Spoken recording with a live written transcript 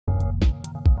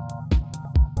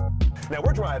Now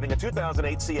we're driving a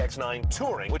 2008 CX-9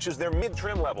 Touring, which is their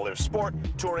mid-trim level. Their sport,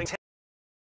 touring,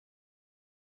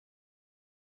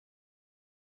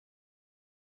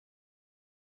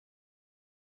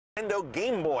 Nintendo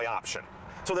Game Boy option.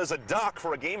 So there's a dock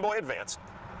for a Game Boy Advance,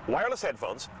 wireless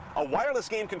headphones, a wireless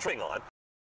game controlling on,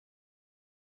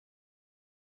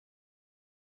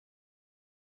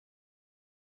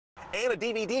 and a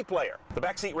DVD player. The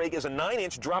backseat rig is a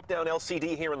 9-inch drop-down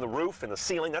LCD here in the roof and the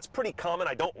ceiling. That's pretty common.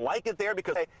 I don't like it there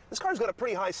because, hey, this car's got a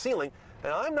pretty high ceiling,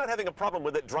 and I'm not having a problem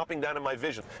with it dropping down in my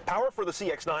vision. Power for the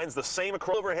CX-9 is the same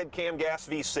overhead cam gas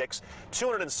V6,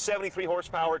 273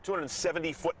 horsepower,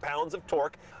 270 foot-pounds of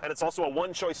torque, and it's also a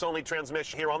one-choice only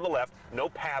transmission here on the left. No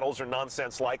paddles or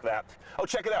nonsense like that. Oh,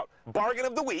 check it out. Bargain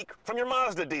of the week from your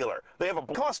Mazda dealer. They have a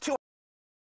cost $200.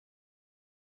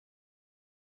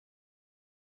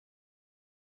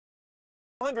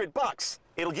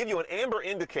 It'll give you an amber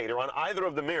indicator on either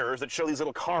of the mirrors that show these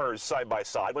little cars side by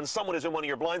side when someone is in one of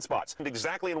your blind spots. And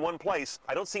exactly in one place,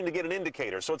 I don't seem to get an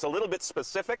indicator, so it's a little bit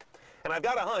specific, and I've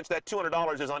got a hunch that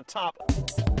 $200 is on top.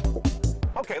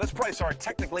 Okay, let's price our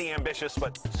technically ambitious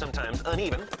but sometimes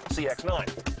uneven CX-9.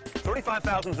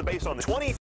 $35,000 is the base on the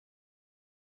 20.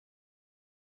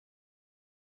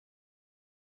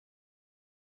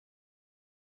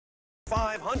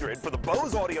 $500 for the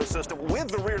Bose audio system with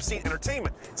the rear seat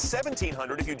entertainment.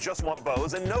 $1,700 if you just want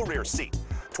Bose and no rear seat.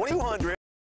 $2,200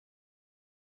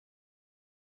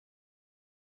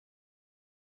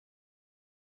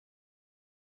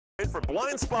 for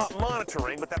blind spot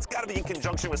monitoring, but that's got to be in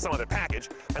conjunction with some other package.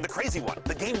 And the crazy one,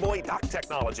 the Game Boy dock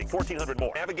technology, $1,400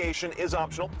 more. Navigation is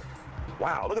optional.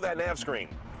 Wow, look at that nav screen.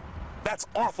 That's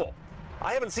awful.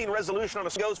 I haven't seen resolution on a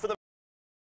goes for the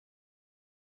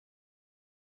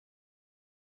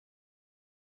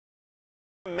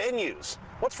menus.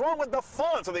 What's wrong with the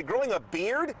fonts? Are they growing a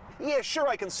beard? Yeah, sure,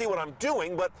 I can see what I'm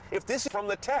doing, but if this is from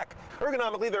the tech,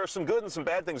 ergonomically, there are some good and some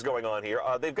bad things going on here.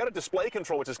 They've got a display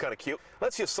control, which is kind of cute.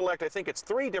 Lets you select, I think it's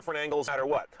 3 different angles, no matter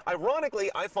what. Ironically,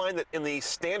 I find that in the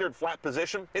standard flat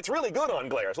position, it's really good on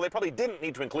glare, so they probably didn't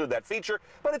need to include that feature,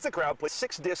 but it's a crowd pleaser.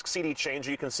 6-disc CD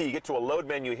changer. You can see you get to a load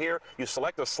menu here, you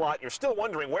select a slot, you're still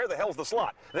wondering where the hell's the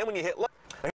slot. And then when you hit load,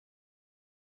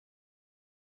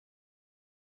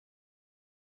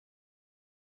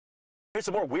 here's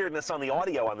some more weirdness on the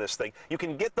audio on this thing. You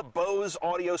can get the Bose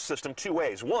audio system 2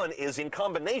 ways. One is in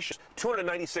combination,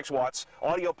 296 watts,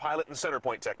 audio pilot and center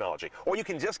point technology. Or you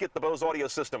can just get the Bose audio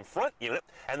system front unit,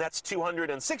 and that's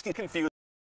 260. Confused.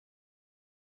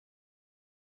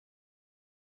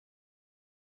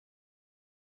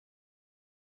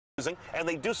 And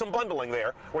they do some bundling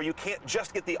there where you can't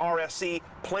just get the RSC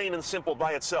plain and simple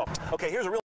by itself. Okay, here's a real